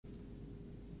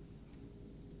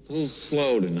A little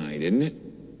slow tonight, isn't it?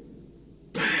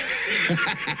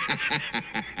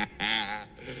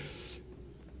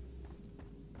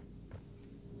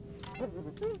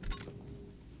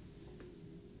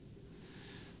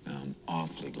 I'm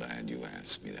awfully glad you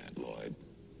asked me that, Lloyd,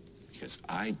 because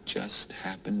I just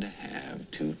happen to have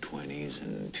 2 20s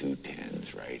and 2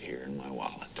 10s right here in my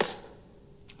wallet.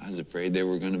 I was afraid they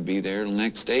were going to be there till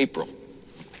next April.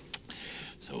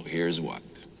 So here's what.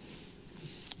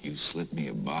 You slip me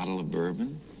a bottle of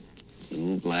bourbon, a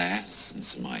little glass, and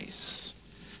some ice.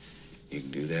 You can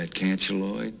do that, can't you,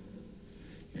 Lloyd?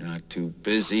 You're not too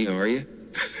busy, are you?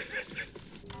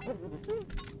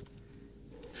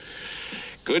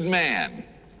 Good man.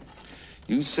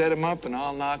 You set him up and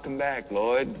I'll knock him back,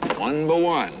 Lloyd. One by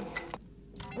one.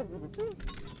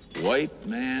 White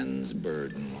man's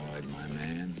burden, Lloyd, my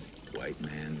man. White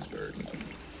man's burden.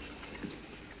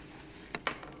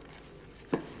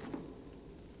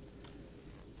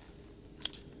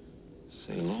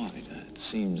 Say, Lloyd, it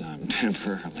seems I'm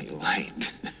temporarily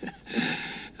light.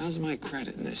 How's my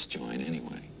credit in this joint,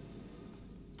 anyway?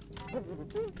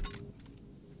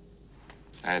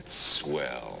 That's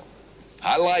swell.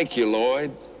 I like you,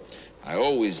 Lloyd. I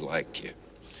always liked you.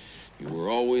 You were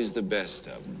always the best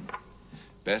of them.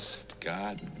 Best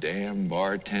goddamn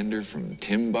bartender from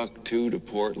Timbuktu to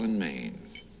Portland, Maine.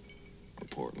 Or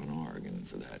Portland, Oregon,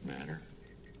 for that matter.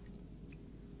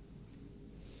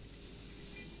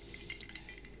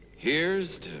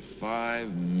 Here's to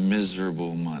 5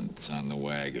 miserable months on the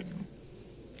wagon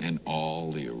and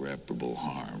all the irreparable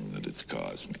harm that it's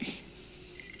caused me.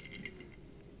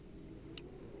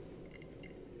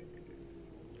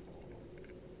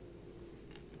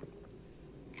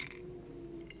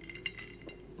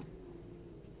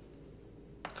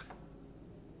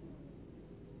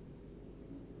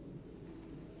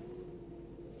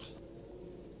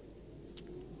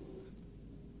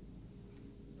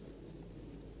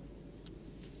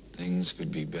 Things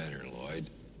could be better, Lloyd.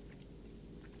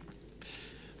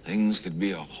 Things could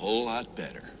be a whole lot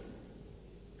better.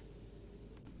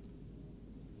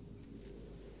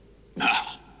 No.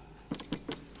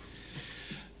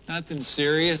 Nothing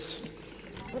serious.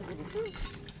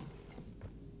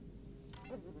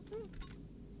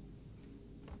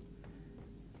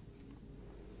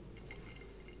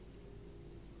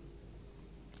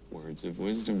 Words of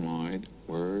wisdom, Lloyd.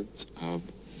 Words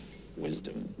of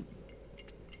wisdom.